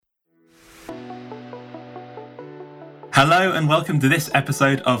Hello and welcome to this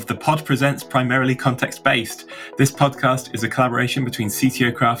episode of The Pod Presents Primarily Context-Based. This podcast is a collaboration between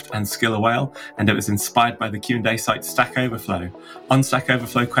CTO Craft and Skiller Whale, and it was inspired by the Q&A site Stack Overflow. On Stack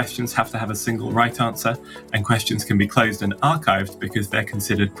Overflow, questions have to have a single right answer, and questions can be closed and archived because they're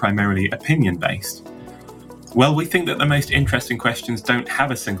considered primarily opinion-based. Well, we think that the most interesting questions don't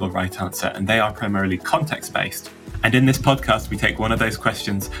have a single right answer, and they are primarily context-based. And in this podcast, we take one of those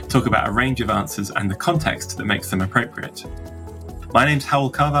questions, talk about a range of answers and the context that makes them appropriate. My name's Howell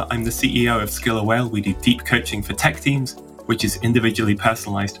Carver. I'm the CEO of Skiller Whale. We do deep coaching for tech teams, which is individually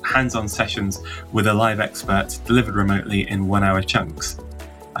personalized, hands-on sessions with a live expert delivered remotely in 1-hour chunks.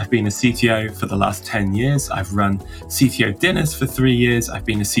 I've been a CTO for the last 10 years. I've run CTO dinners for 3 years. I've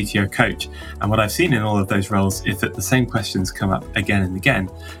been a CTO coach. And what I've seen in all of those roles is that the same questions come up again and again,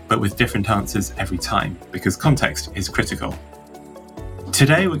 but with different answers every time, because context is critical.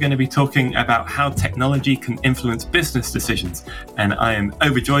 Today, we're going to be talking about how technology can influence business decisions. And I am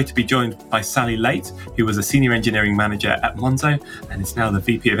overjoyed to be joined by Sally Late, who was a senior engineering manager at Monzo and is now the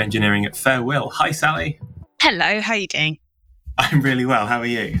VP of engineering at Farewell. Hi, Sally. Hello, how are you doing? I'm really well. How are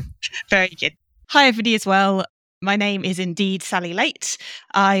you? Very good. Hi, everybody as well. My name is indeed Sally Late.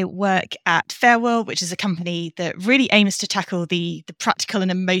 I work at Farewell, which is a company that really aims to tackle the practical and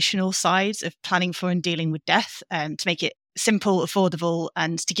emotional sides of planning for and dealing with death, to make it simple, affordable,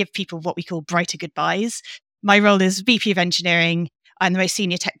 and to give people what we call brighter goodbyes. My role is VP of Engineering. I'm the most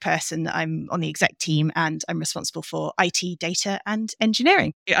senior tech person. I'm on the exec team and I'm responsible for IT, data, and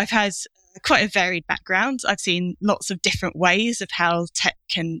engineering. I've had quite a varied background. I've seen lots of different ways of how tech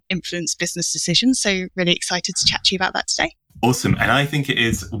can influence business decisions. So really excited to chat to you about that today. Awesome. And I think it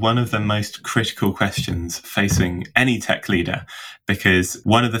is one of the most critical questions facing any tech leader, because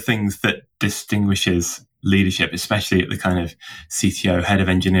one of the things that distinguishes leadership, especially at the kind of CTO, head of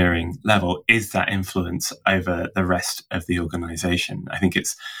engineering level, is that influence over the rest of the organization. I think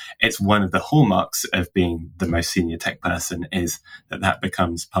it's one of the hallmarks of being the most senior tech person is that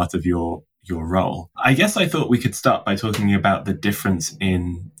becomes part of your role. I guess I thought we could start by talking about the difference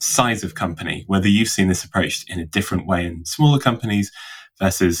in size of company, whether you've seen this approached in a different way in smaller companies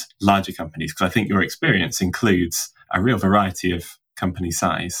versus larger companies, because I think your experience includes a real variety of company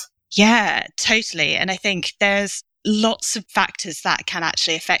size. Yeah, totally. And I think there's lots of factors that can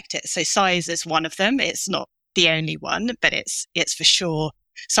actually affect it. So size is one of them. It's not the only one, but it's for sure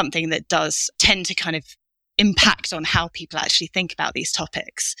something that does tend to kind of impact on how people actually think about these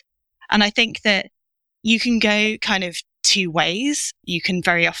topics. And I think that you can go kind of two ways. You can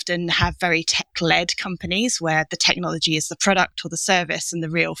very often have very tech-led companies where the technology is the product or the service and the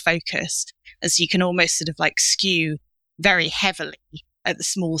real focus, as you can almost sort of like skew very heavily at the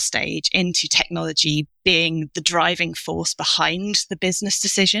small stage into technology being the driving force behind the business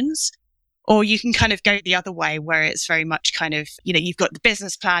decisions. Or you can kind of go the other way where it's very much kind of, you've got the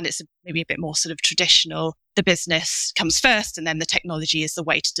business plan. It's maybe a bit more sort of traditional. The business comes first and then the technology is the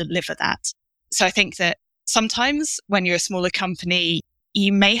way to deliver that. So I think that sometimes when you're a smaller company,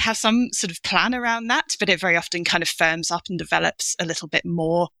 you may have some sort of plan around that, but it very often kind of firms up and develops a little bit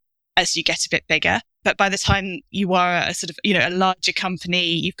more as you get a bit bigger. But by the time you are a sort of, a larger company,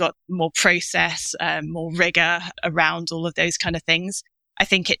 you've got more process, more rigor around all of those kind of things. I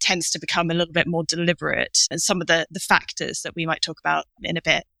think it tends to become a little bit more deliberate. And some of the factors that we might talk about in a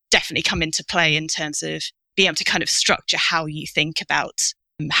bit definitely come into play in terms of being able to kind of structure how you think about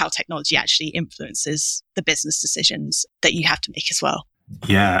how technology actually influences the business decisions that you have to make as well.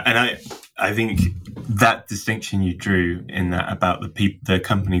 Yeah, and I think that distinction you drew in that about the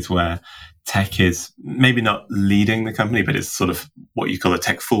companies where tech is maybe not leading the company, but it's sort of what you call a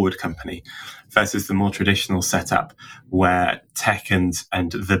tech forward company versus the more traditional setup where tech and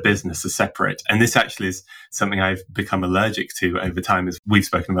the business are separate. And this actually is something I've become allergic to over time, as we've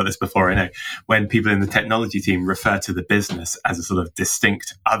spoken about this before. I know when people in the technology team refer to the business as a sort of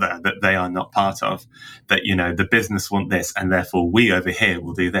distinct other that they are not part of, that, the business want this and therefore we over here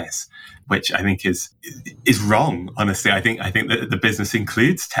will do this, which I think is wrong. Honestly, I think that the business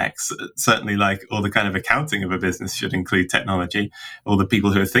includes tech. Certainly, like all the kind of accounting of a business should include technology. All the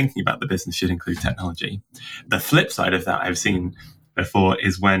people who are thinking about the business should include technology. The flip side of that I've seen before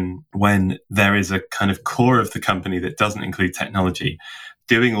is when there is a kind of core of the company that doesn't include technology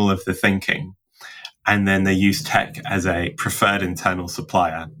doing all of the thinking, and then they use tech as a preferred internal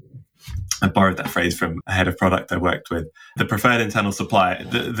supplier. I borrowed that phrase from a head of product I worked with. The preferred internal supplier,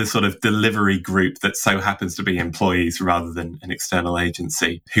 the sort of delivery group that so happens to be employees rather than an external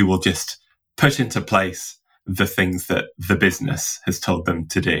agency who will just put into place the things that the business has told them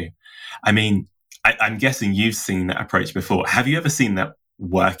to do. I mean, I'm guessing you've seen that approach before. Have you ever seen that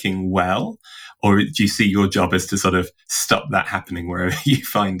working well? Or do you see your job as to sort of stop that happening wherever you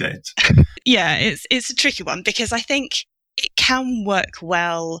find it? Yeah, it's a tricky one, because I think it can work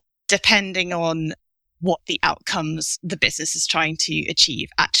well depending on what the outcomes the business is trying to achieve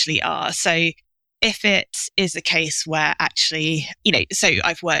actually are. So if it is a case where actually, so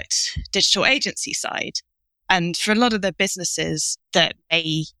I've worked digital agency side, and for a lot of the businesses that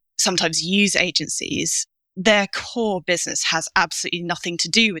may sometimes use agencies, their core business has absolutely nothing to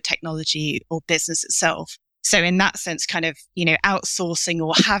do with technology or business itself. So in that sense, kind of, outsourcing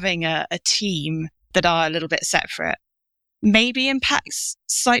or having a team that are a little bit separate maybe impacts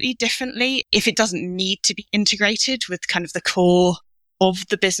slightly differently if it doesn't need to be integrated with kind of the core of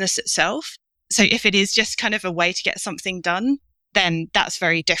the business itself. So if it is just kind of a way to get something done, then that's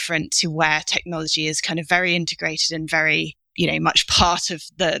very different to where technology is kind of very integrated and very, much part of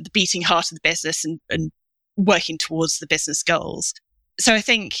the beating heart of the business and working towards the business goals. So I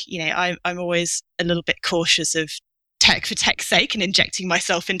think, I'm always a little bit cautious of tech for tech's sake and injecting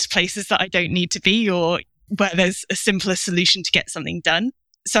myself into places that I don't need to be, or where there's a simpler solution to get something done.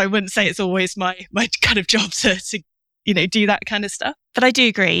 So I wouldn't say it's always my kind of job to do that kind of stuff. But I do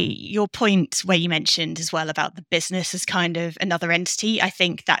agree. Your point where you mentioned as well about the business as kind of another entity, I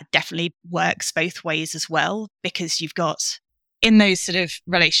think that definitely works both ways as well, because you've got in those sort of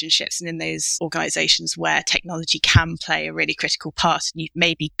relationships and in those organizations where technology can play a really critical part, and you've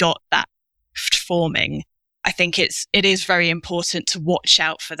maybe got that forming, I think it is very important to watch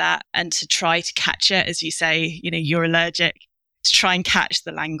out for that and to try to catch it. As you say, you're allergic, to try and catch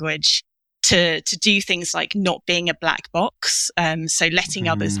the language, to do things like not being a black box. So letting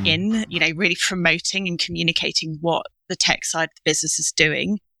others in, really promoting and communicating what the tech side of the business is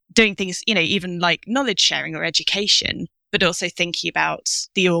doing things, even like knowledge sharing or education, but also thinking about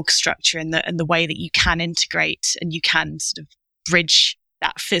the org structure and the way that you can integrate and you can sort of bridge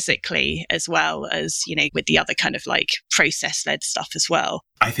that physically, as well as, with the other kind of like process-led stuff as well.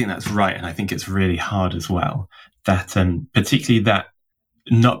 I think that's right. And I think it's really hard as well, that particularly that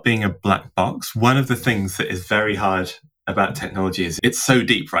not being a black box. One of the things that is very hard about technology is it's so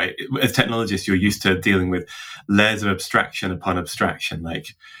deep, right? As technologists, you're used to dealing with layers of abstraction upon abstraction. Like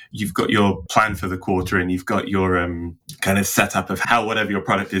you've got your plan for the quarter and you've got your kind of setup of how whatever your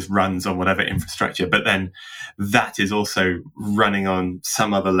product is runs on whatever infrastructure. But then that is also running on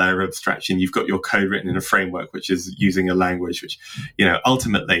some other layer of abstraction. You've got your code written in a framework, which is using a language, which,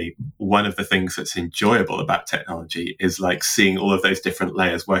 ultimately one of the things that's enjoyable about technology is like seeing all of those different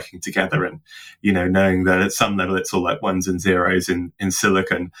layers working together and, knowing that at some level it's all like ones and zeros in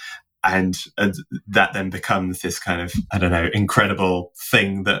silicon. And that then becomes this kind of, incredible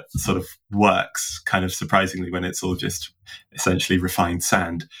thing that sort of works kind of surprisingly when it's all just essentially refined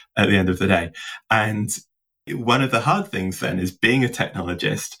sand at the end of the day. And one of the hard things then is being a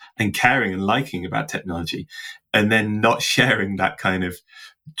technologist and caring and liking about technology and then not sharing that kind of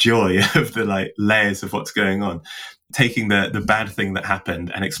joy of the like layers of what's going on, taking the bad thing that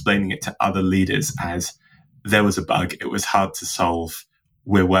happened and explaining it to other leaders as there was a bug, it was hard to solve,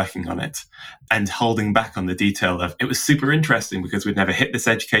 we're working on it, and holding back on the detail of it was super interesting because we'd never hit this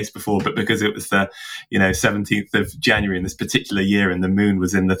edge case before, but because it was the 17th of January in this particular year and the moon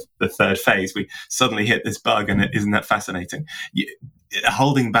was in the third phase, we suddenly hit this bug, and isn't that fascinating?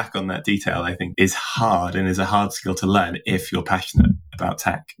 Holding back on that detail, I think, is hard and is a hard skill to learn if you're passionate about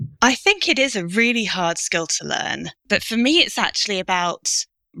tech. I think it is a really hard skill to learn, but for me it's actually about,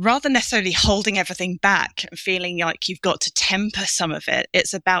 rather than necessarily holding everything back and feeling like you've got to temper some of it,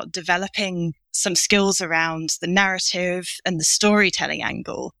 it's about developing some skills around the narrative and the storytelling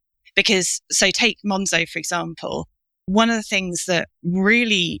angle. Because, so take Monzo, for example, one of the things that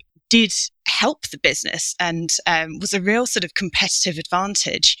really did help the business and was a real sort of competitive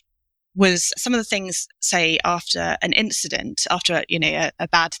advantage was some of the things, say, after an incident, after, a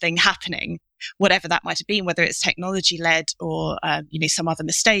bad thing happening, whatever that might have been, whether it's technology led or, some other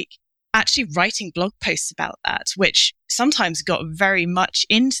mistake, actually writing blog posts about that, which sometimes got very much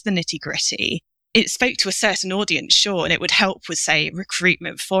into the nitty gritty. It spoke to a certain audience, sure, and it would help with, say,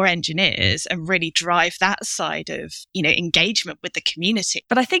 recruitment for engineers and really drive that side of, engagement with the community.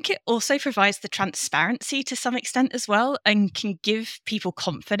 But I think it also provides the transparency to some extent as well, and can give people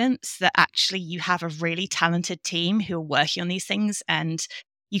confidence that actually you have a really talented team who are working on these things, and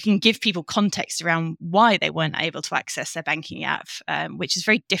you can give people context around why they weren't able to access their banking app, which is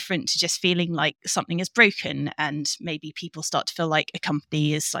very different to just feeling like something is broken and maybe people start to feel like a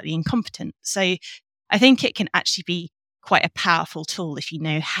company is slightly incompetent. So I think it can actually be quite a powerful tool if you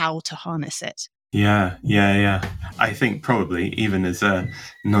know how to harness it. Yeah. I think probably even as a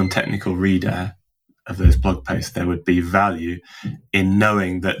non-technical reader, of those blog posts, there would be value in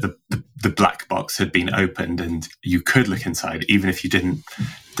knowing that the black box had been opened and you could look inside, even if you didn't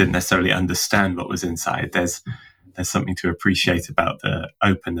necessarily understand what was inside. There's something to appreciate about the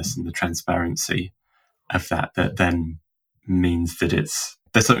openness and the transparency of that then means that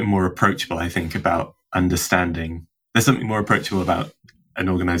there's something more approachable, I think, about understanding. There's something more approachable about an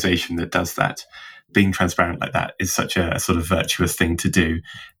organization that does that. Being transparent like that is such a sort of virtuous thing to do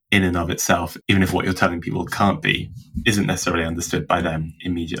in and of itself, even if what you're telling people isn't necessarily understood by them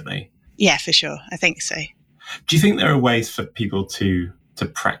immediately. Yeah, for sure. I think so. Do you think there are ways for people to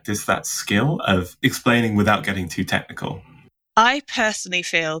practice that skill of explaining without getting too technical? I personally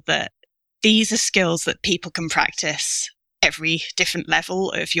feel that these are skills that people can practice every different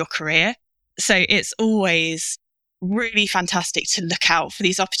level of your career. So it's always really fantastic to look out for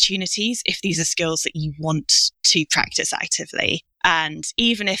these opportunities if these are skills that you want to practice actively. And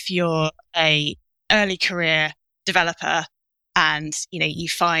even if you're a early career developer and, you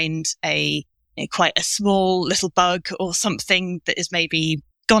find quite a small little bug or something that is maybe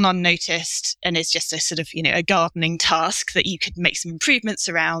gone unnoticed and is just a sort of, a gardening task that you could make some improvements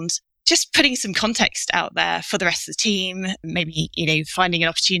around, just putting some context out there for the rest of the team, maybe, finding an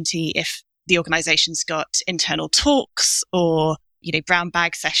opportunity if the organization's got internal talks or, brown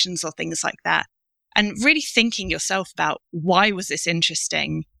bag sessions or things like that. And really thinking yourself about, why was this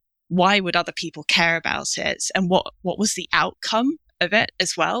interesting? Why would other people care about it? And what was the outcome of it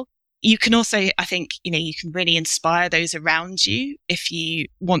as well? You can also, I think, you can really inspire those around you if you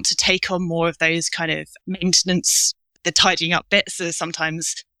want to take on more of those kind of maintenance, the tidying up bits that are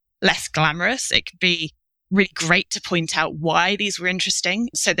sometimes less glamorous. It could be really great to point out why these were interesting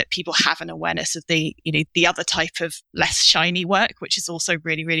so that people have an awareness of the other type of less shiny work, which is also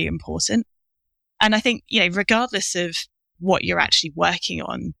really, really important. And I think, regardless of what you're actually working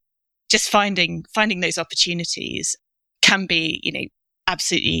on, just finding those opportunities can be,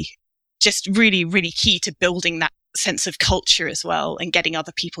 absolutely just really, really key to building that sense of culture as well and getting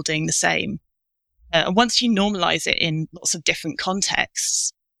other people doing the same. Once you normalize it in lots of different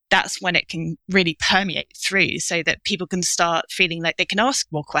contexts, that's when it can really permeate through so that people can start feeling like they can ask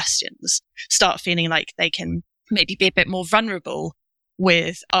more questions, start feeling like they can maybe be a bit more vulnerable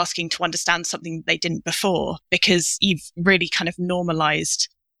with asking to understand something they didn't before, because you've really kind of normalized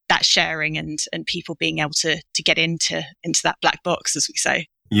that sharing and people being able to get into that black box, as we say.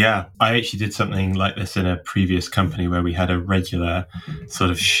 Yeah, I actually did something like this in a previous company where we had a regular sort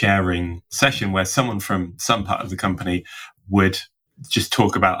of sharing session where someone from some part of the company would just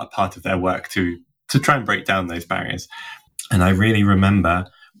talk about a part of their work to try and break down those barriers. And I really remember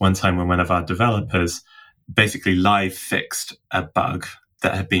one time when one of our developers basically live fixed a bug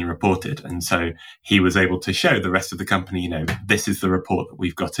that had been reported. And so he was able to show the rest of the company, this is the report that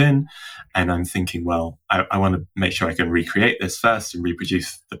we've got in. And I'm thinking, well, I want to make sure I can recreate this first and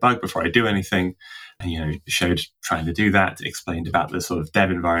reproduce the bug before I do anything. And, showed trying to do that, explained about the sort of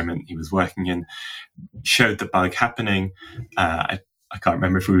dev environment he was working in, showed the bug happening. I can't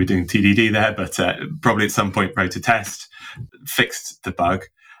remember if we were doing TDD there, but probably at some point wrote a test, fixed the bug,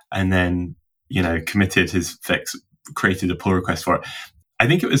 and then, committed his fix, created a pull request for it. I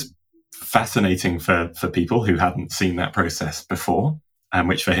think it was fascinating for people who hadn't seen that process before,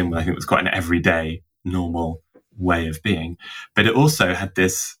 which for him, I think was quite an everyday, normal way of being. But it also had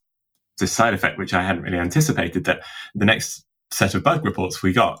this side effect, which I hadn't really anticipated, that the next set of bug reports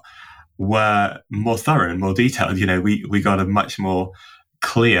we got were more thorough and more detailed. We got a much more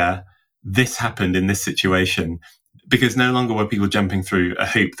clear, this happened in this situation, because no longer were people jumping through a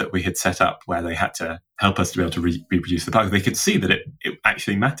hoop that we had set up where they had to help us to be able to reproduce the bug. They could see that it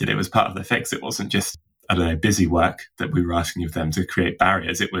actually mattered. It was part of the fix. It wasn't just, busy work that we were asking of them to create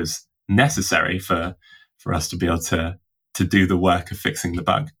barriers. It was necessary for us to be able to do the work of fixing the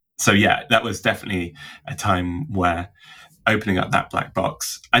bug. So yeah, that was definitely a time where opening up that black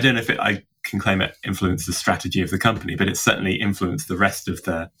box, I don't know if I can claim it influenced the strategy of the company, but it certainly influenced the rest of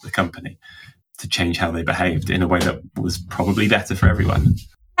the company to change how they behaved in a way that was probably better for everyone.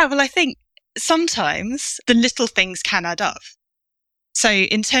 Yeah, well, I think sometimes the little things can add up. So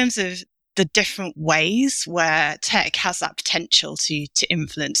in terms of the different ways where tech has that potential to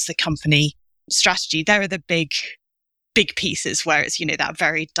influence the company strategy, there are the big pieces where it's, that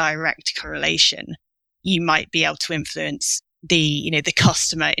very direct correlation. You might be able to influence the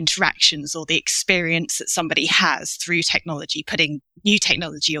customer interactions or the experience that somebody has through technology, putting new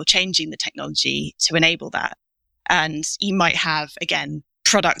technology or changing the technology to enable that. And you might have, again,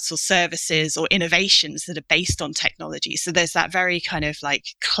 products or services or innovations that are based on technology. So there's that very kind of like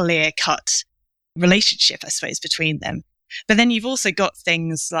clear cut relationship, I suppose, between them. But then you've also got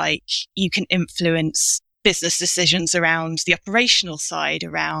things like you can influence business decisions around the operational side,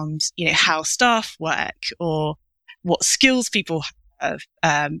 around, how staff work or what skills people have,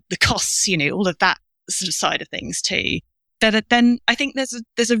 the costs, all of that sort of side of things too. But then I think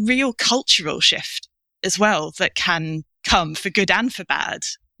there's a real cultural shift as well that can come for good and for bad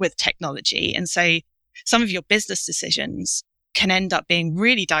with technology. And so some of your business decisions can end up being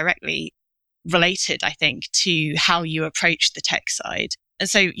really directly related, I think, to how you approach the tech side. And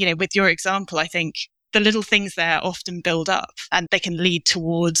so, with your example, I think the little things there often build up and they can lead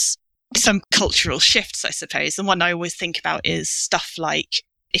towards some cultural shifts, I suppose. And one I always think about is stuff like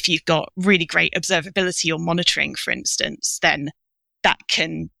if you've got really great observability or monitoring, for instance, then that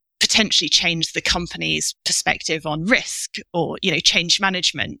can potentially change the company's perspective on risk or, change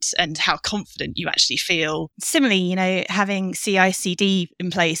management and how confident you actually feel. Similarly, having CI/CD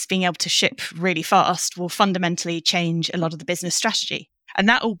in place, being able to ship really fast will fundamentally change a lot of the business strategy. And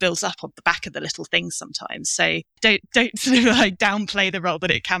that all builds up on the back of the little things sometimes. So don't sort of downplay the role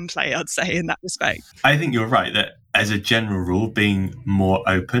that it can play, I'd say, in that respect. I think you're right that as a general rule, being more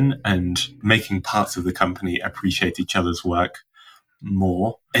open and making parts of the company appreciate each other's work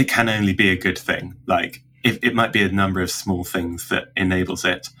more, it can only be a good thing. Like it might be a number of small things that enables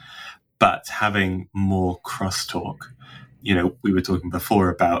it, but having more crosstalk, we were talking before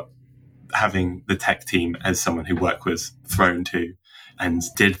about having the tech team as someone who work was thrown to and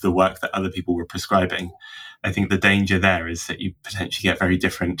did the work that other people were prescribing. I think the danger there is that you potentially get very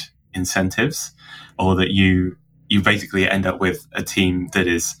different incentives, or that you basically end up with a team that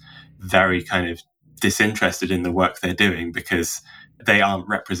is very kind of disinterested in the work they're doing because they aren't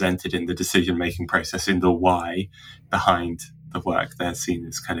represented in the decision-making process, in the why behind the work. They're seen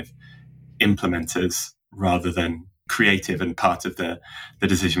as kind of implementers rather than creative and part of the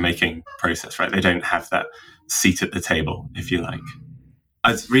decision-making process, right? They don't have that seat at the table, if you like.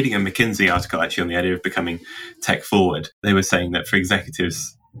 I was reading a McKinsey article actually on the idea of becoming tech forward. They were saying that for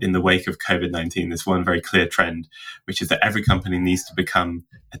executives in the wake of COVID-19, there's one very clear trend, which is that every company needs to become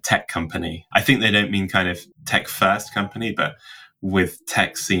a tech company. I think they don't mean kind of tech first company, but with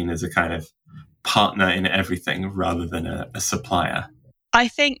tech seen as a kind of partner in everything rather than a supplier. I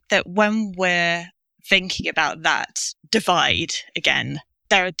think that when we're thinking about that divide again,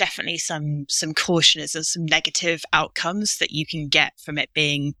 there are definitely some cautioners and some negative outcomes that you can get from it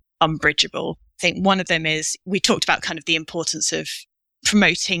being unbridgeable. I think one of them is we talked about kind of the importance of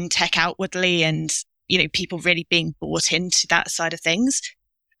promoting tech outwardly and, people really being bought into that side of things.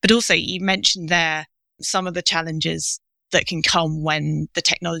 But also you mentioned there some of the challenges that can come when the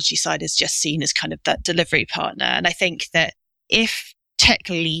technology side is just seen as kind of that delivery partner. And I think that if tech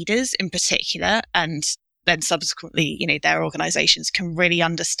leaders in particular, and then subsequently, their organizations can really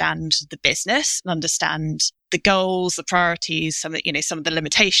understand the business and understand the goals, the priorities, some of the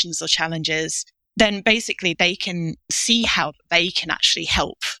limitations or challenges, then basically they can see how they can actually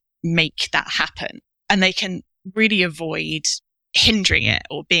help make that happen. And they can really avoid hindering it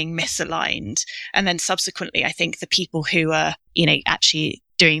or being misaligned. And then subsequently, I think the people who are, actually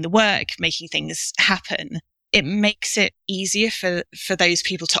doing the work, making things happen, it makes it easier for those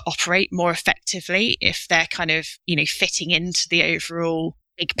people to operate more effectively if they're kind of, fitting into the overall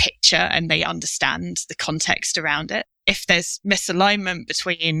big picture and they understand the context around it. If there's misalignment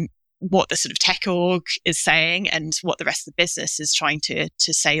between what the sort of tech org is saying and what the rest of the business is trying to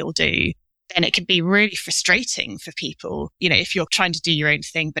say or do, then it can be really frustrating for people, if you're trying to do your own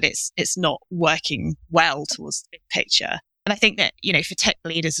thing, but it's not working well towards the big picture. And I think that, for tech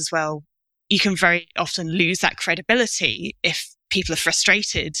leaders as well, you can very often lose that credibility if people are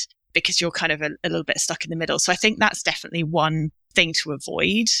frustrated because you're kind of a little bit stuck in the middle. So I think that's definitely one thing to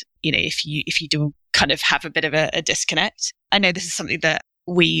avoid, if you do kind of have a bit of a disconnect. I know this is something that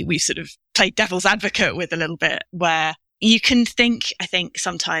we sort of play devil's advocate with a little bit, where you can think, I think,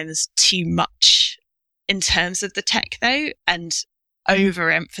 sometimes too much in terms of the tech though, and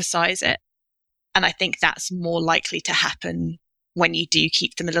overemphasize it. And I think that's more likely to happen when you do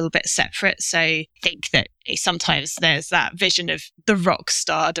keep them a little bit separate. So I think that sometimes there's that vision of the rock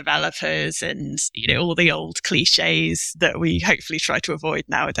star developers and, all the old cliches that we hopefully try to avoid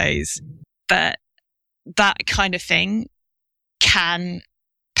nowadays. But that kind of thing can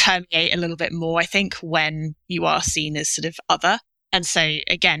permeate a little bit more, I think, when you are seen as sort of other. And so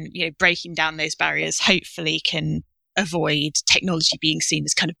again, breaking down those barriers hopefully can avoid technology being seen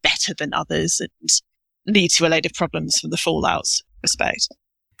as kind of better than others and lead to a load of problems from the fallouts respect.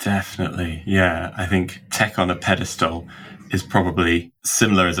 Definitely. Yeah. I think tech on a pedestal is probably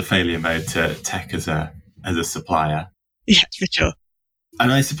similar as a failure mode to tech as a supplier. Yeah, for sure.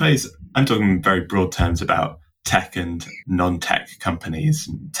 And I suppose I'm talking in very broad terms about tech and non-tech companies,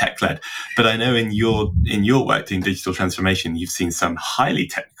 tech-led. But I know in your work in digital transformation, you've seen some highly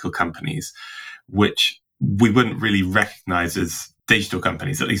technical companies, which we wouldn't really recognize as digital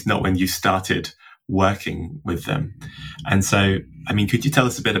companies, at least not when you started working with them. And so, I mean, could you tell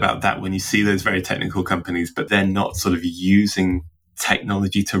us a bit about that when you see those very technical companies, but they're not sort of using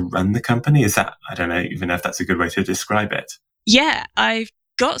technology to run the company? Is that, I don't know even if that's a good way to describe it. Yeah, I've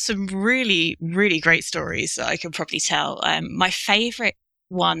got some really, really great stories that I can probably tell. My favorite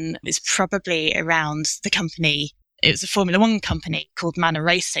one is probably around the company. It was a Formula One company called Manor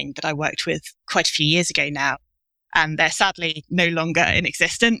Racing that I worked with quite a few years ago now. And they're sadly no longer in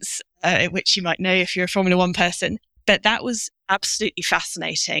existence, which you might know if you're a Formula One person. But that was absolutely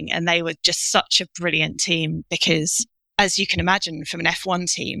fascinating. And they were just such a brilliant team because, as you can imagine from an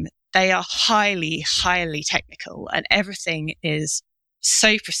F1 team, they are highly, highly technical and everything is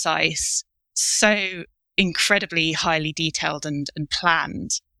so precise, so incredibly highly detailed and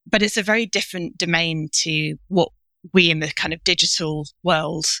planned. But it's a very different domain to what we in the kind of digital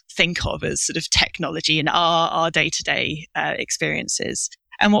world think of as sort of technology in our day-to-day experiences.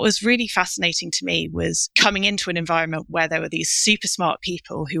 And what was really fascinating to me was coming into an environment where there were these super smart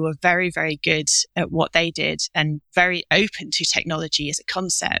people who were very, very good at what they did and very open to technology as a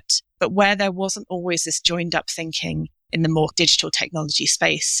concept, but where there wasn't always this joined up thinking in the more digital technology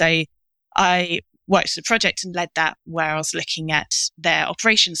space. So I worked at a project and led that where I was looking at their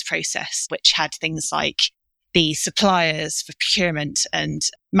operations process, which had things like the suppliers for procurement and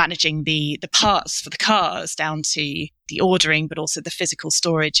managing the parts for the cars down to the ordering, but also the physical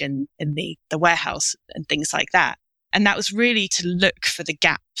storage in the warehouse and things like that. And that was really to look for the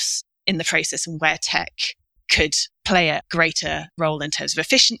gaps in the process and where tech could play a greater role in terms of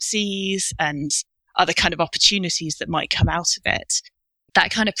efficiencies and other kind of opportunities that might come out of it.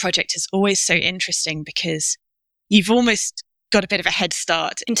 That kind of project is always so interesting because you've almost got a bit of a head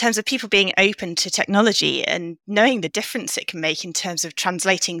start in terms of people being open to technology and knowing the difference it can make in terms of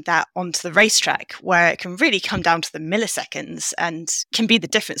translating that onto the racetrack, where it can really come down to the milliseconds and can be the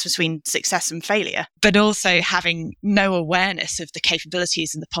difference between success and failure. But also having no awareness of the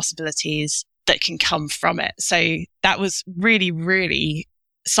capabilities and the possibilities that can come from it. So that was really, really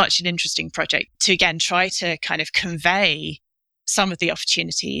such an interesting project to, again, try to kind of convey some of the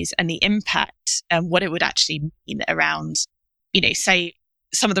opportunities and the impact and what it would actually mean around, say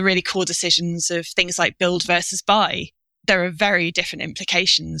some of the really core decisions of things like build versus buy. There are very different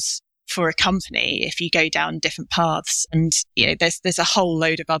implications for a company if you go down different paths. And, there's a whole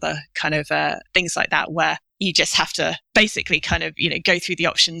load of other kind of things like that where you just have to basically kind of, go through the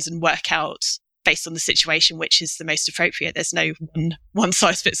options and work out based on the situation, which is the most appropriate. There's no one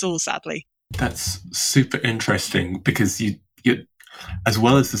size fits all, sadly. That's super interesting because you as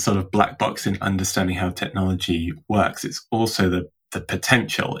well as the sort of black box in understanding how technology works, it's also the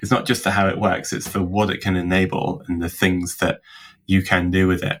potential. It's not just the how it works, it's the what it can enable and the things that you can do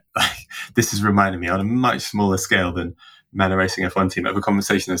with it. This has reminded me on a much smaller scale than Manor Racing F1 team of a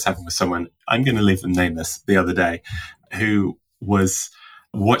conversation I was having with someone, I'm going to leave them nameless, the other day, who was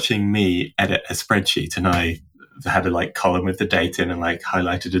watching me edit a spreadsheet, and I had a column with the date in and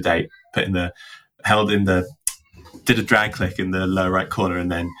highlighted a date, did a drag click in the lower right corner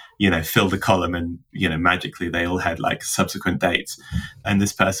and then, filled the column and, magically they all had subsequent dates. And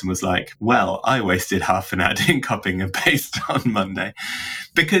this person was like, well, I wasted half an hour doing copying and paste on Monday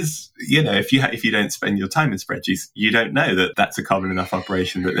because, if you don't spend your time in spreadsheets, you don't know that that's a common enough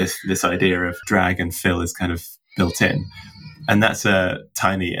operation that this idea of drag and fill is kind of built in. And that's a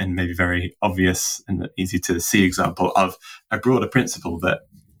tiny and maybe very obvious and easy to see example of a broader principle that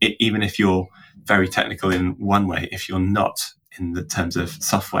even if you're very technical in one way, if you're not in the terms of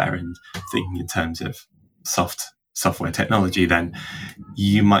software and thinking in terms of software technology, then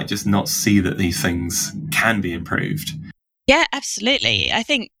you might just not see that these things can be improved. Yeah, absolutely. I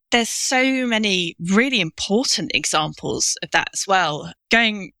think there's so many really important examples of that as well.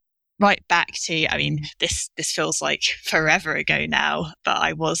 Going right back to, this feels like forever ago now, but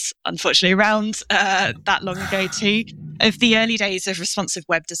I was unfortunately around that long ago too, of the early days of responsive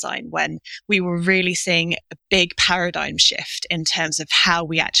web design when we were really seeing a big paradigm shift in terms of how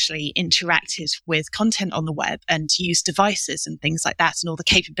we actually interacted with content on the web and used devices and things like that and all the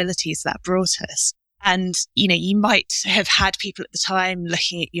capabilities that brought us. And, you might have had people at the time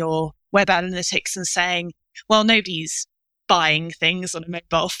looking at your web analytics and saying, well, nobody's buying things on a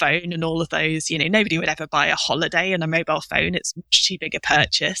mobile phone and all of those, nobody would ever buy a holiday on a mobile phone. It's much too big a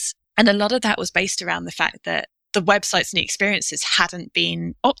purchase. And a lot of that was based around the fact that the websites and the experiences hadn't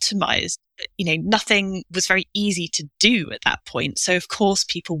been optimized. Nothing was very easy to do at that point. So of course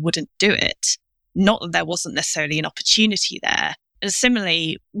people wouldn't do it. not that there wasn't necessarily an opportunity there. And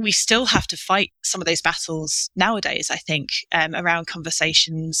similarly, we still have to fight some of those battles nowadays, I think, around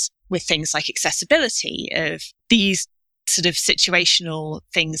conversations with things like accessibility, of these sort of situational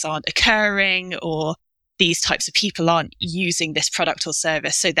things aren't occurring, or these types of people aren't using this product or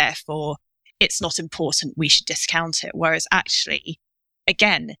service, so therefore it's not important, we should discount it. Whereas actually,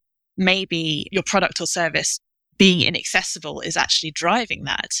 again, maybe your product or service being inaccessible is actually driving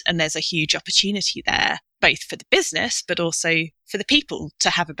that. And there's a huge opportunity there, both for the business, but also for the people to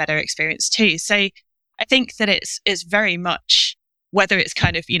have a better experience too. So I think that it's very much, whether it's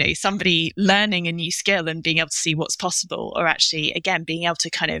kind of, somebody learning a new skill and being able to see what's possible, or actually, again, being able to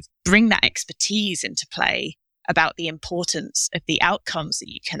kind of bring that expertise into play about the importance of the outcomes that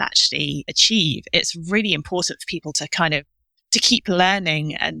you can actually achieve. It's really important for people to kind of to keep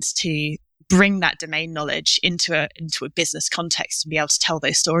learning and to bring that domain knowledge into a business context and be able to tell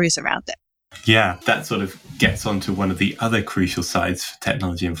those stories around it. Yeah, that sort of gets onto one of the other crucial sides for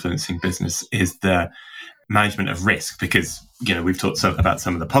technology influencing business, is the management of risk, because, we've talked about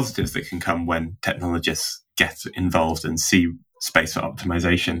some of the positives that can come when technologists get involved and see space for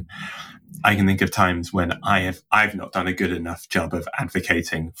optimization. I can think of times when I've not done a good enough job of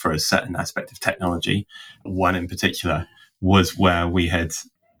advocating for a certain aspect of technology. One in particular was where we had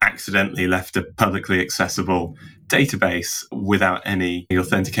accidentally left a publicly accessible database without any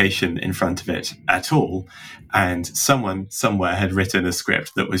authentication in front of it at all. And someone somewhere had written a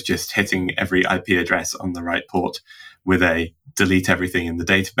script that was just hitting every IP address on the right port with a delete everything in the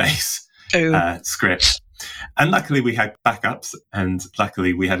database script. And luckily we had backups, and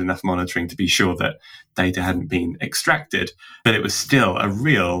luckily we had enough monitoring to be sure that data hadn't been extracted, but it was still a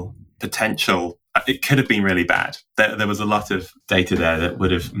real potential. It could have been really bad. There was a lot of data there that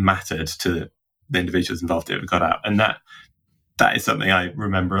would have mattered to the individuals involved if it got out. And that is something I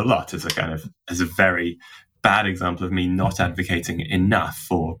remember a lot as a very bad example of me not advocating enough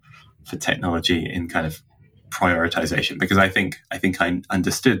for technology in kind of prioritization, because I think I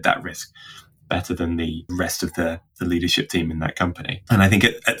understood that risk better than the rest of the leadership team in that company. And I think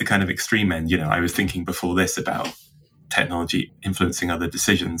at the kind of extreme end, I was thinking before this about technology influencing other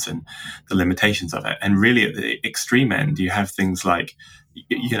decisions and the limitations of it. And really at the extreme end, you have things like,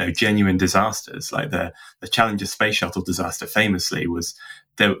 genuine disasters, like the Challenger space shuttle disaster famously was,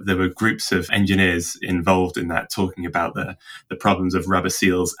 there were groups of engineers involved in that talking about the problems of rubber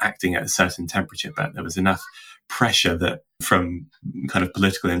seals acting at a certain temperature, but there was enough pressure that from kind of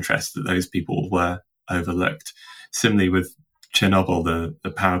political interest that those people were overlooked. Similarly with Chernobyl,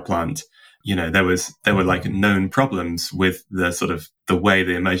 the power plant, there were like known problems with the sort of the way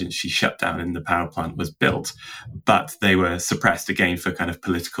the emergency shutdown in the power plant was built, but they were suppressed again for kind of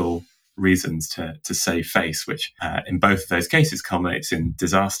political reasons to save face, which in both of those cases culminates in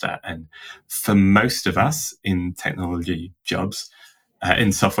disaster. And for most of us in technology jobs,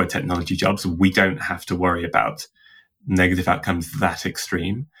 in software technology jobs, we don't have to worry about negative outcomes that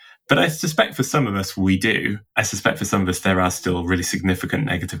extreme. But I suspect for some of us, we do. I suspect for some of us, there are still really significant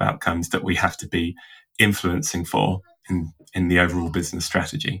negative outcomes that we have to be influencing for in the overall business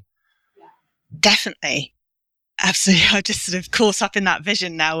strategy. Definitely. Absolutely. I'm just sort of caught up in that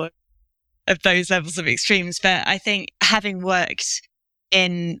vision now of those levels of extremes. But I think having worked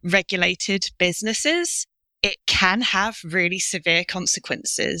in regulated businesses, it can have really severe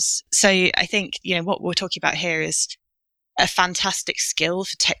consequences. So I think, what we're talking about here is a fantastic skill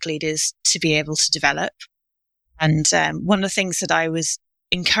for tech leaders to be able to develop. And one of the things that I was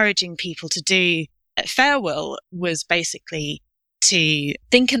encouraging people to do at Fairwell was basically to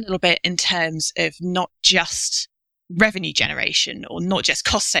think a little bit in terms of not just revenue generation or not just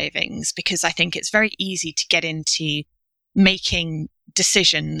cost savings, because I think it's very easy to get into making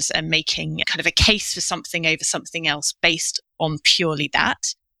decisions and making kind of a case for something over something else based on purely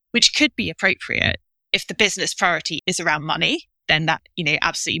that, which could be appropriate. If the business priority is around money, then that,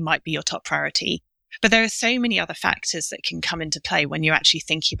 absolutely might be your top priority. But there are so many other factors that can come into play when you're actually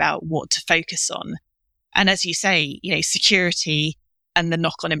thinking about what to focus on. And as you say, security and the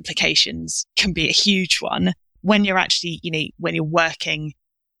knock-on implications can be a huge one when you're actually, when you're working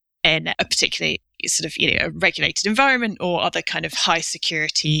in a particularly sort of, a regulated environment or other kind of high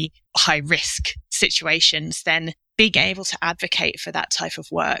security, high risk situations, then being able to advocate for that type of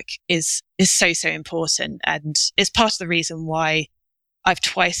work is so, so important. And is part of the reason why I've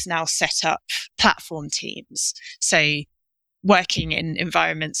twice now set up platform teams. So working in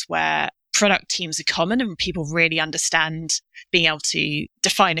environments where product teams are common and people really understand being able to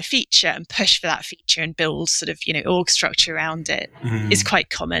define a feature and push for that feature and build sort of, org structure around it is quite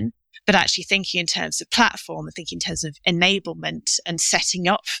common. but actually thinking in terms of platform and thinking in terms of enablement and setting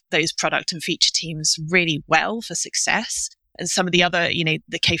up those product and feature teams really well for success. And some of the other,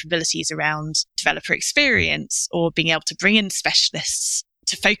 the capabilities around developer experience or being able to bring in specialists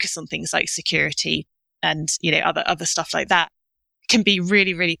to focus on things like security and, other stuff like that can be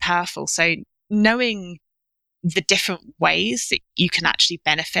really, really powerful. So knowing the different ways that you can actually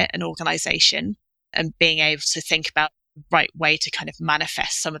benefit an organization and being able to think about the right way to kind of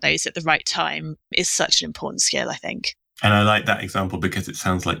manifest some of those at the right time is such an important skill, I think. And I like that example because it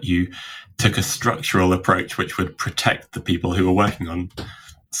sounds like you took a structural approach which would protect the people who are working on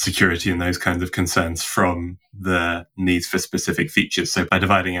security and those kinds of concerns from the needs for specific features. So by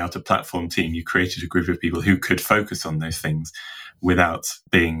dividing out a platform team, you created a group of people who could focus on those things without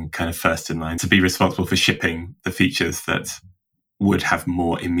being kind of first in line to be responsible for shipping the features that would have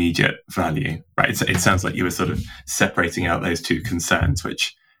more immediate value, right? It sounds like you were sort of separating out those two concerns,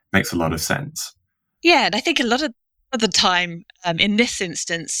 which makes a lot of sense. Yeah, and I think a lot of the time, in this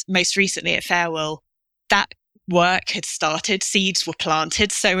instance, most recently at Fairwell, that work had started, seeds were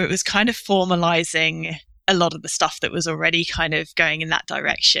planted. So it was kind of formalizing a lot of the stuff that was already kind of going in that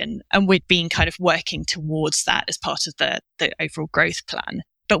direction. And we'd been kind of working towards that as part of the overall growth plan.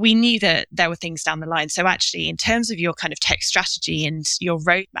 But we knew that there were things down the line. So actually, in terms of your kind of tech strategy and your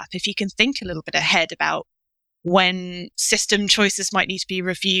roadmap, if you can think a little bit ahead about when system choices might need to be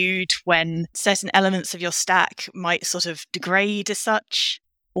reviewed, when certain elements of your stack might sort of degrade as such,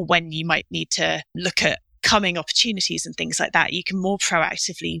 or when you might need to look at coming opportunities and things like that, you can more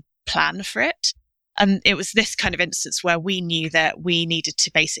proactively plan for it. And it was this kind of instance where we knew that we needed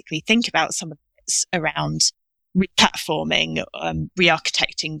to basically think about some of this around replatforming,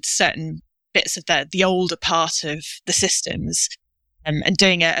 re-architecting certain bits of the older part of the systems, and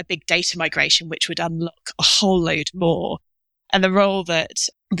doing a big data migration, which would unlock a whole load more. And the role that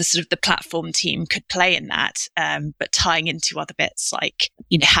the sort of the platform team could play in that, but tying into other bits like,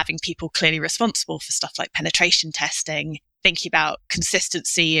 having people clearly responsible for stuff like penetration testing, thinking about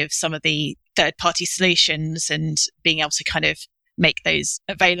consistency of some of the third-party solutions and being able to kind of make those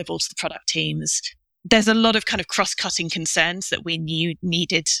available to the product teams. There's a lot of kind of cross-cutting concerns that we knew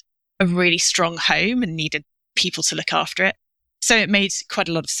needed a really strong home and needed people to look after it. So it made quite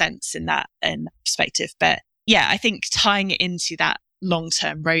a lot of sense in that perspective. But yeah, I think tying it into that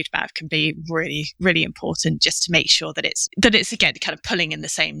long-term roadmap can be really, really important just to make sure that it's again kind of pulling in the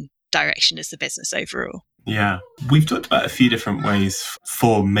same direction as the business overall. Yeah. We've talked about a few different ways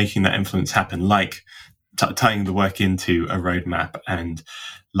for making that influence happen, like tying the work into a roadmap and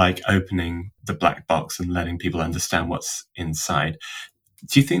like opening the black box and letting people understand what's inside.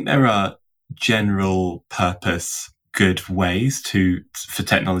 Do you think there are general purpose good ways for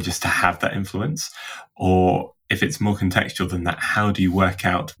technologists to have that influence? Or if it's more contextual than that, how do you work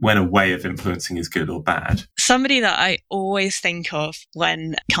out when a way of influencing is good or bad? Somebody that I always think of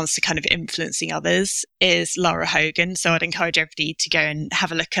when it comes to kind of influencing others is Lara Hogan. So I'd encourage everybody to go and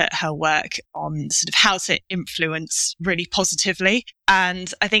have a look at her work on sort of how to influence really positively.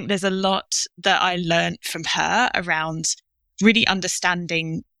 And I think there's a lot that I learned from her around really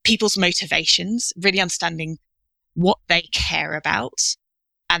understanding people's motivations, really understanding what they care about,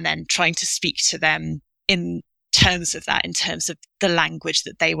 and then trying to speak to them in terms of that, in terms of the language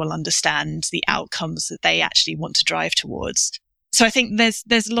that they will understand, the outcomes that they actually want to drive towards. So I think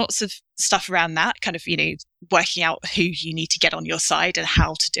there's lots of stuff around that, kind of, working out who you need to get on your side and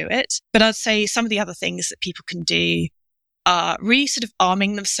how to do it. But I'd say some of the other things that people can do are really sort of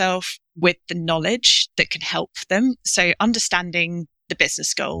arming themselves with the knowledge that can help them. So understanding the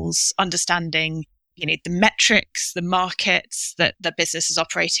business goals, understanding the metrics, the markets that the business is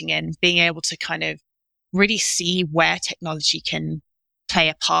operating in, being able to kind of really see where technology can play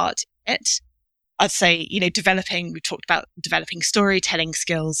a part in it. I'd say, we talked about developing storytelling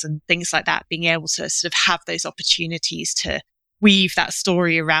skills and things like that, being able to sort of have those opportunities to weave that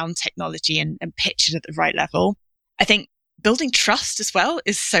story around technology and pitch it at the right level. I think building trust as well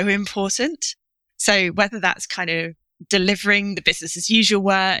is so important. So whether that's kind of delivering the business as usual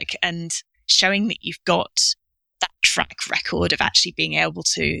work and showing that you've got that track record of actually being able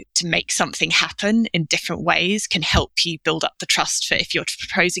to make something happen in different ways can help you build up the trust for if you're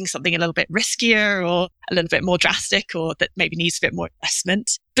proposing something a little bit riskier or a little bit more drastic or that maybe needs a bit more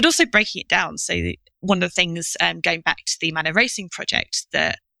investment, but also breaking it down. So one of the things, going back to the Manor Racing project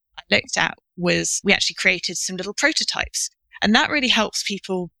that I looked at, was we actually created some little prototypes, and that really helps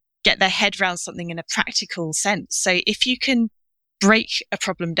people get their head around something in a practical sense. So if you can break a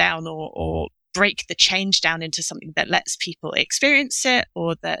problem down or break the change down into something that lets people experience it,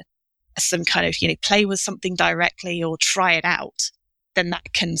 or that some kind of, play with something directly or try it out, then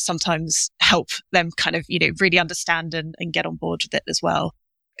that can sometimes help them kind of, really understand and get on board with it as well.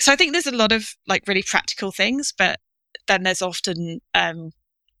 So I think there's a lot of like really practical things, but then there's often a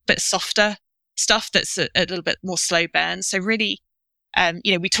bit softer stuff that's a little bit more slow burn. So really,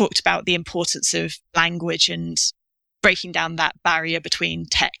 we talked about the importance of language and breaking down that barrier between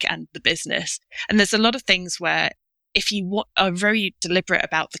tech and the business. And there's a lot of things where if you are very deliberate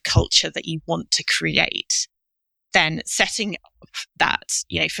about the culture that you want to create, then setting up that,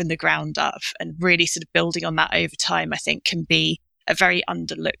 from the ground up and really sort of building on that over time, I think can be a very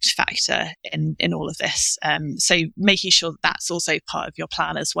underlooked factor in all of this. So making sure that that's also part of your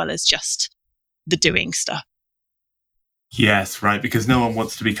plan as well as just the doing stuff. Yes, right. Because no one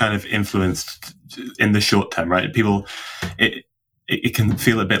wants to be kind of influenced in the short term, right? People, it can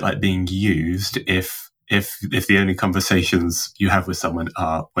feel a bit like being used if the only conversations you have with someone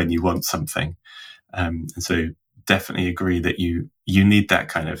are when you want something. And so definitely agree that you need that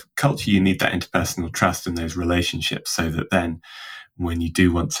kind of culture, you need that interpersonal trust in those relationships, so that then when you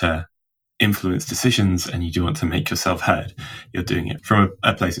do want to influence decisions and you do want to make yourself heard, you're doing it from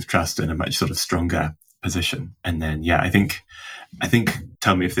a place of trust and a much sort of stronger position. And then, I think,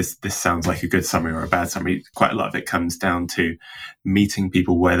 tell me if this sounds like a good summary or a bad summary. Quite a lot of it comes down to meeting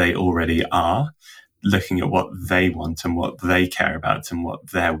people where they already are, looking at what they want and what they care about and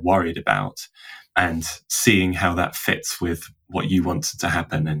what they're worried about, and seeing how that fits with what you want to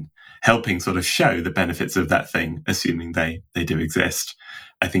happen, and helping sort of show the benefits of that thing, assuming they do exist.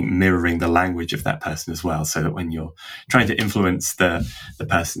 I think mirroring the language of that person as well, so that when you're trying to influence the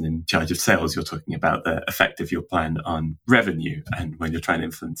person in charge of sales, you're talking about the effect of your plan on revenue. And when you're trying to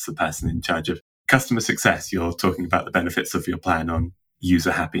influence the person in charge of customer success, you're talking about the benefits of your plan on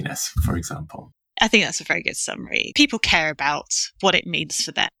user happiness, for example. I think that's a very good summary. People care about what it means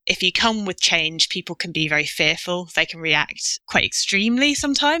for them. If you come with change, people can be very fearful. They can react quite extremely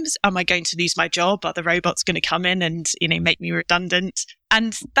sometimes. Am I going to lose my job? Are the robots going to come in and, make me redundant?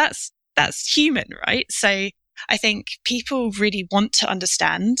 And that's human, right? So I think people really want to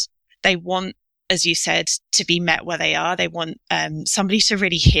understand. They want, as you said, to be met where they are. They want somebody to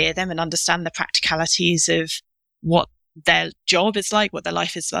really hear them and understand the practicalities of what their job is like, what their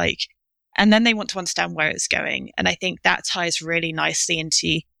life is like. And then they want to understand where it's going. And I think that ties really nicely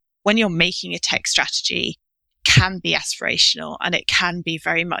into when you're making a tech strategy, can be aspirational and it can be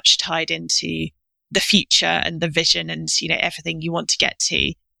very much tied into the future and the vision and, everything you want to get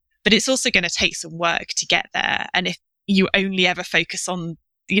to. But it's also going to take some work to get there. And if you only ever focus on,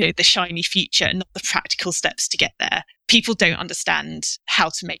 the shiny future and not the practical steps to get there, people don't understand how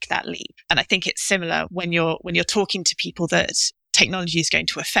to make that leap. And I think it's similar when you're talking to people that technology is going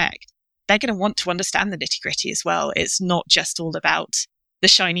to affect. They're going to want to understand the nitty-gritty as well. It's not just all about the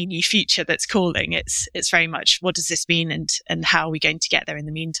shiny new future that's calling. It's very much, what does this mean and how are we going to get there in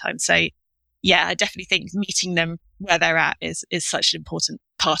the meantime? So I definitely think meeting them where they're at is such an important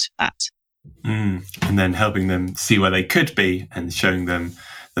part of that. And then helping them see where they could be and showing them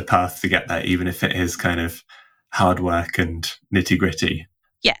the path to get there, even if it is kind of hard work and nitty-gritty.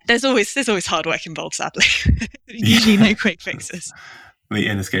 Yeah, there's always hard work involved, sadly. Usually no quick fixes. The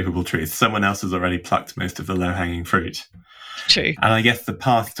inescapable truth. Someone else has already plucked most of the low-hanging fruit. True. And I guess the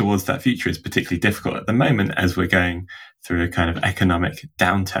path towards that future is particularly difficult at the moment as we're going through a kind of economic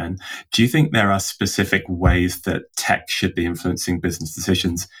downturn. Do you think there are specific ways that tech should be influencing business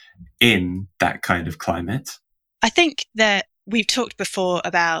decisions in that kind of climate? I think that we've talked before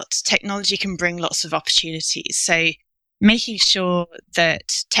about technology can bring lots of opportunities. So making sure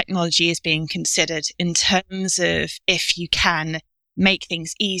that technology is being considered in terms of if you can make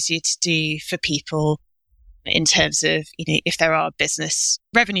things easier to do for people in terms of, if there are business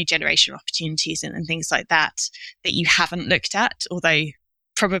revenue generation opportunities and things like that you haven't looked at, although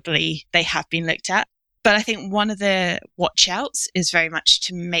probably they have been looked at. But I think one of the watch outs is very much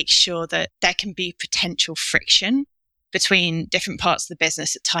to make sure that there can be potential friction between different parts of the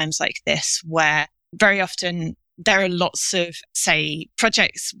business at times like this, where very often there are lots of, say,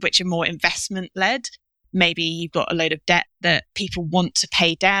 projects which are more investment led. Maybe you've got a load of debt that people want to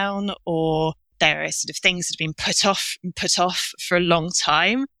pay down, or there are sort of things that have been put off for a long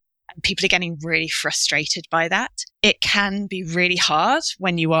time, and people are getting really frustrated by that. It can be really hard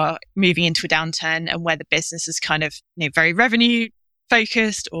when you are moving into a downturn and where the business is kind of, very revenue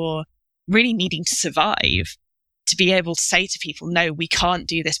focused or really needing to survive, to be able to say to people, no, we can't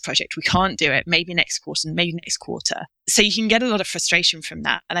do this project. We can't do it. Maybe next quarter. So you can get a lot of frustration from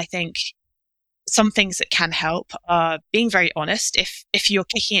that. And I think some things that can help are being very honest. If you're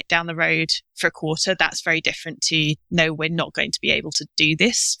kicking it down the road for a quarter, that's very different to, no, we're not going to be able to do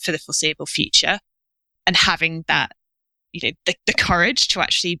this for the foreseeable future. And having that the courage to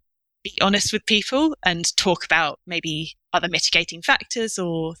actually be honest with people and talk about maybe other mitigating factors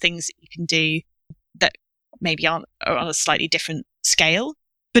or things that you can do that maybe are on a slightly different scale,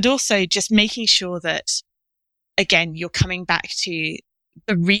 but also just making sure that, again, you're coming back to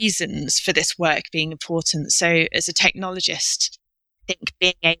the reasons for this work being important. So as a technologist, I think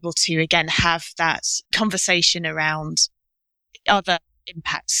being able to, again, have that conversation around other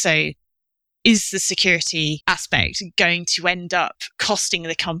impacts. So is the security aspect going to end up costing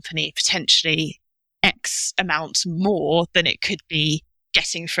the company potentially X amount more than it could be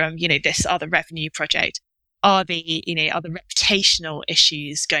getting from, this other revenue project? Are the reputational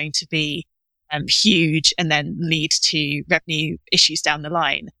issues going to be huge and then lead to revenue issues down the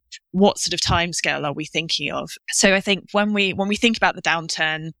line? What sort of timescale are we thinking of? So I think when we think about the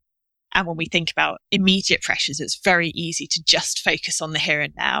downturn and when we think about immediate pressures, it's very easy to just focus on the here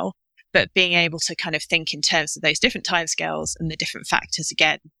and now. But being able to kind of think in terms of those different timescales and the different factors,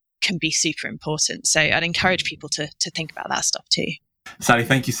 again, can be super important. So I'd encourage people to think about that stuff too. Sally,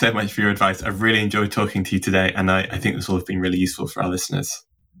 thank you so much for your advice. I've really enjoyed talking to you today, and I think this will have been really useful for our listeners.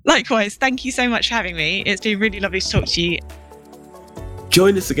 Likewise, thank you so much for having me. It's been really lovely to talk to you.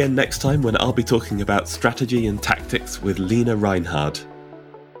 Join us again next time when I'll be talking about strategy and tactics with Lena Reinhard.